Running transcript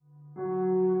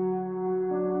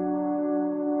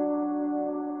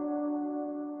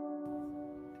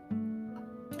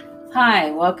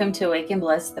Hi, welcome to Awaken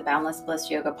Bliss, the Boundless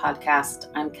Bliss Yoga Podcast.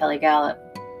 I'm Kelly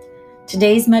Gallup.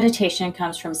 Today's meditation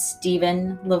comes from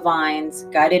Stephen Levine's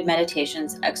Guided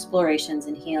Meditations, Explorations,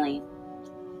 and Healing.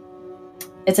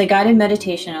 It's a guided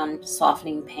meditation on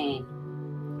softening pain.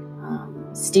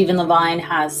 Stephen Levine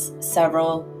has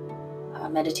several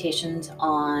meditations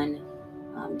on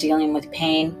dealing with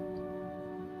pain,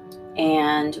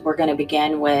 and we're going to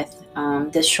begin with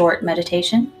this short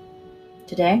meditation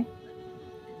today.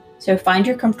 So find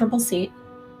your comfortable seat.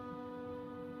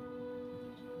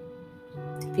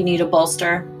 If you need a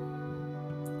bolster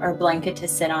or a blanket to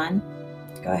sit on,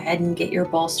 go ahead and get your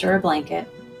bolster or blanket.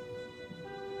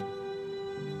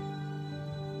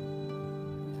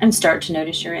 And start to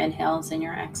notice your inhales and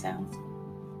your exhales.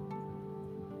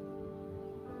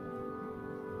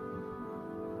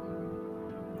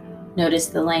 Notice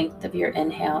the length of your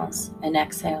inhales and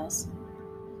exhales.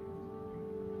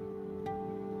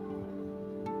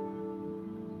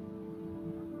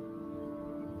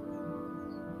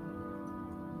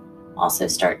 Also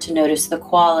start to notice the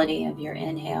quality of your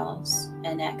inhales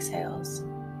and exhales.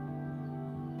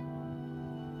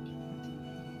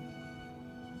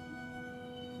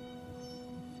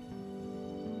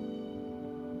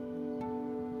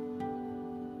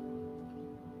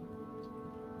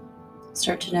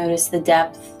 Start to notice the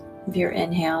depth of your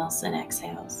inhales and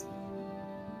exhales.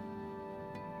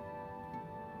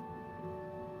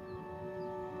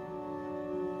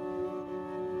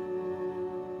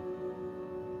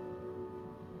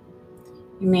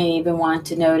 You may even want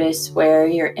to notice where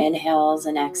your inhales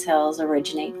and exhales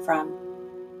originate from.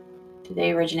 Do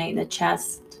they originate in the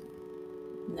chest,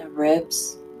 in the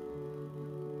ribs,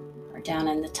 or down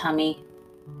in the tummy?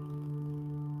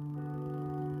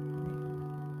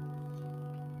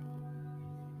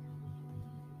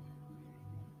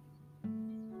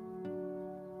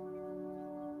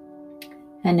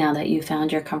 And now that you've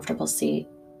found your comfortable seat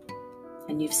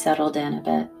and you've settled in a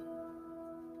bit,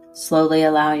 slowly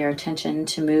allow your attention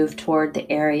to move toward the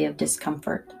area of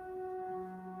discomfort.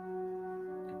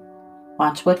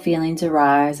 Watch what feelings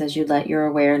arise as you let your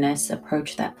awareness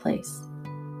approach that place.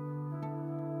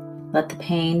 Let the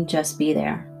pain just be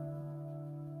there.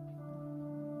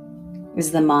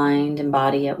 Is the mind and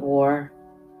body at war?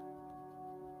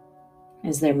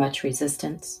 Is there much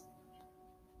resistance?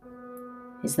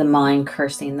 Is the mind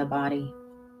cursing the body?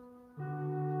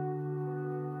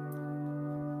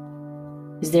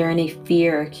 Is there any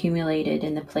fear accumulated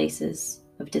in the places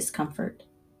of discomfort?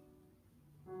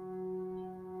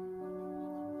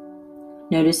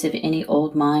 Notice if any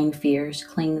old mind fears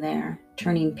cling there,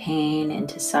 turning pain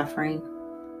into suffering,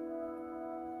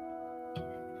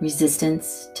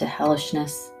 resistance to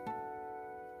hellishness.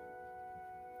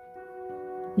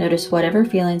 Notice whatever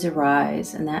feelings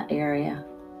arise in that area.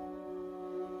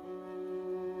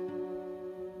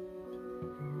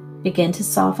 Begin to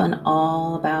soften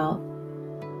all about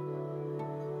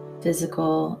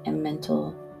physical and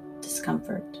mental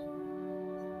discomfort.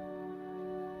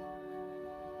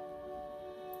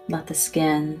 Let the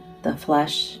skin, the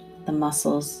flesh, the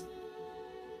muscles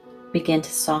begin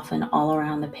to soften all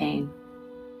around the pain.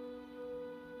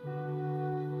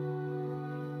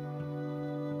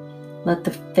 Let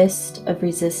the fist of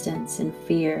resistance and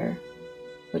fear,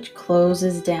 which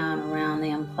closes down around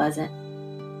the unpleasant,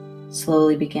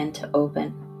 slowly begin to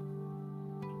open.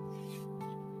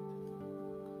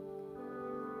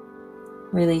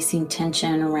 Releasing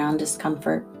tension around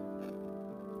discomfort.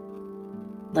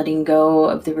 Letting go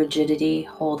of the rigidity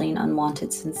holding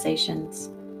unwanted sensations.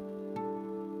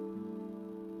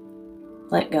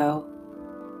 Let go.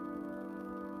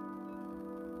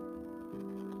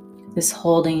 This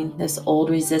holding, this old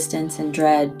resistance and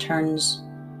dread turns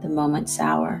the moment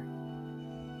sour.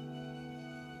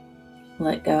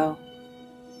 Let go.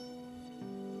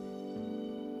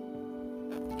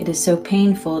 It is so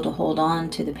painful to hold on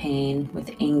to the pain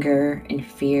with anger and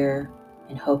fear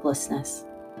and hopelessness.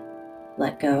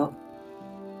 Let go.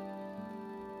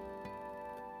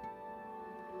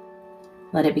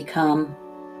 Let it become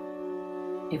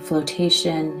a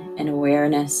flotation and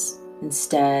awareness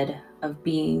instead of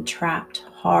being trapped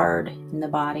hard in the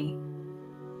body.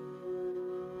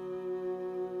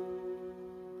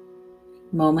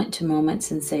 Moment to moment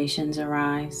sensations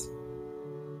arise.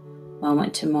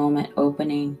 Moment to moment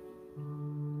opening.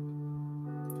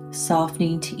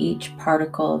 Softening to each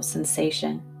particle of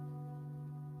sensation.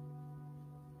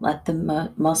 Let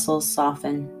the muscles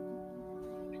soften.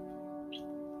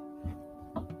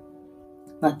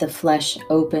 Let the flesh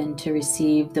open to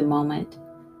receive the moment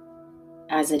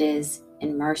as it is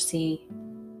in mercy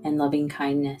and loving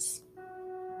kindness.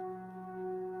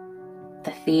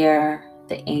 The fear,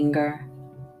 the anger,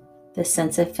 the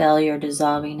sense of failure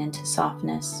dissolving into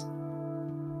softness.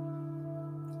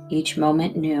 Each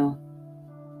moment new,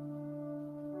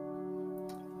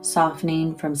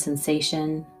 softening from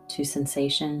sensation to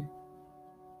sensation.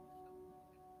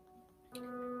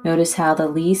 Notice how the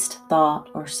least thought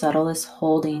or subtlest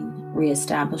holding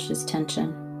reestablishes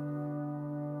tension.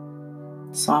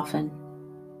 Soften,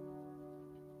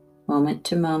 moment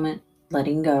to moment,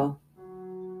 letting go.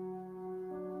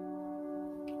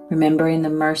 Remembering the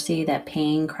mercy that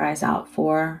pain cries out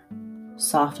for,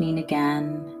 softening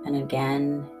again and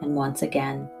again and once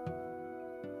again.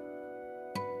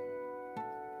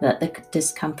 Let the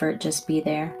discomfort just be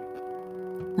there,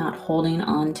 not holding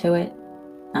on to it,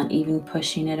 not even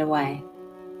pushing it away.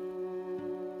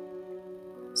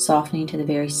 Softening to the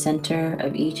very center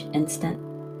of each instant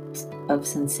of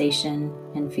sensation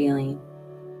and feeling.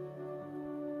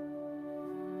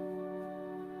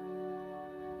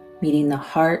 Meeting the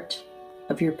heart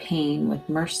of your pain with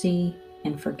mercy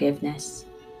and forgiveness.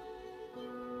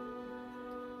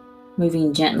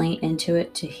 Moving gently into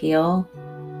it to heal,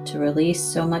 to release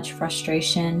so much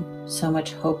frustration, so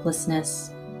much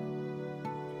hopelessness.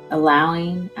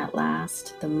 Allowing at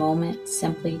last the moment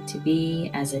simply to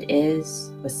be as it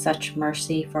is, with such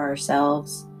mercy for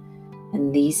ourselves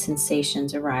and these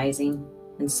sensations arising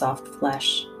in soft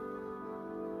flesh.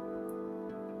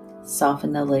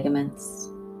 Soften the ligaments.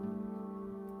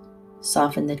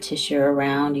 Soften the tissue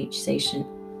around each sensation.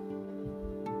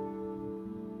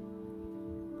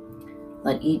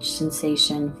 Let each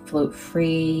sensation float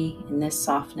free in this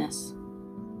softness,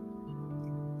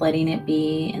 letting it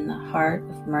be in the heart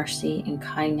of mercy and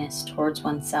kindness towards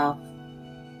oneself,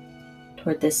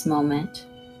 toward this moment,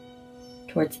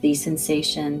 towards these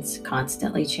sensations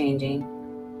constantly changing.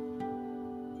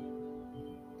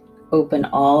 Open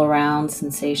all around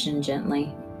sensation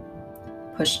gently.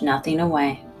 Push nothing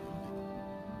away.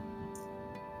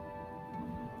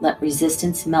 Let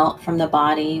resistance melt from the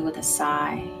body with a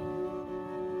sigh.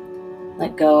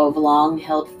 Let go of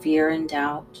long-held fear and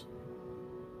doubt.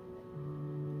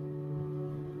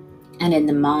 And in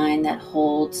the mind that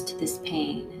holds to this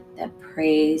pain, that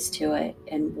prays to it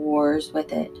and wars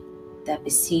with it, that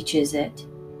beseeches it,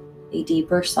 a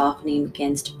deeper softening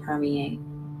begins to permeate.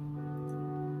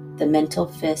 The mental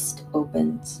fist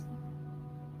opens.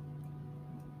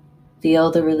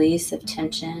 Feel the release of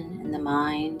tension in the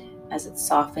mind as it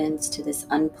softens to this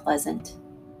unpleasant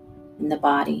in the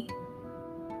body.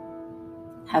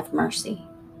 Have mercy.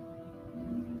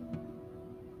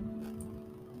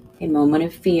 A moment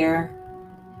of fear,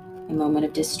 a moment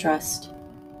of distrust,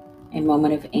 a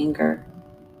moment of anger,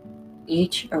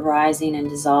 each arising and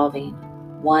dissolving,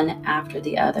 one after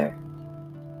the other.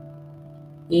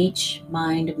 Each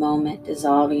mind moment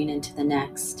dissolving into the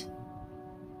next,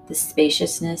 the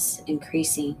spaciousness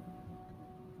increasing.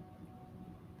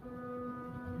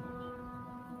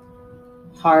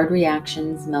 Hard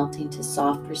reactions melting to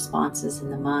soft responses in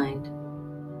the mind.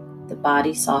 The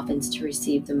body softens to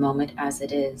receive the moment as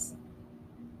it is.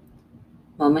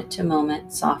 Moment to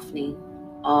moment softening,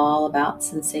 all about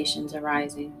sensations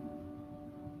arising.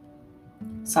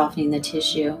 Softening the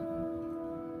tissue,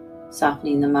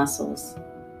 softening the muscles,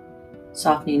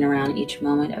 softening around each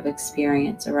moment of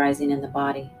experience arising in the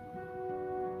body.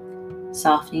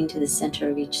 Softening to the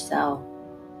center of each cell.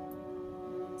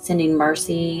 Sending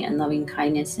mercy and loving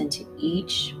kindness into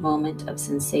each moment of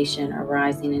sensation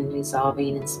arising and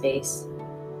dissolving in space.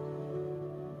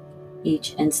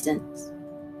 Each instant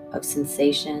of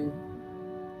sensation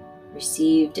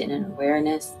received in an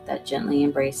awareness that gently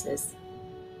embraces.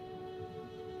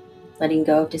 Letting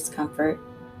go of discomfort,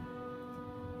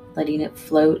 letting it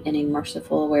float in a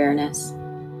merciful awareness,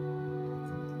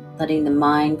 letting the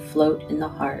mind float in the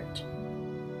heart,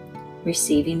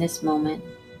 receiving this moment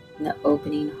in the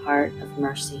opening heart of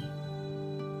mercy,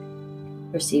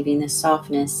 receiving the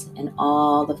softness in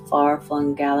all the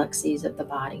far-flung galaxies of the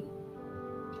body.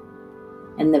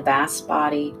 In the vast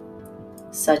body,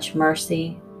 such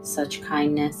mercy, such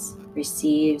kindness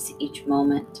receives each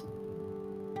moment,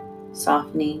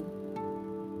 softening,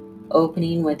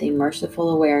 opening with a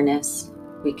merciful awareness.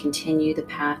 We continue the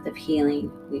path of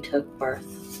healing we took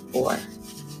birth for.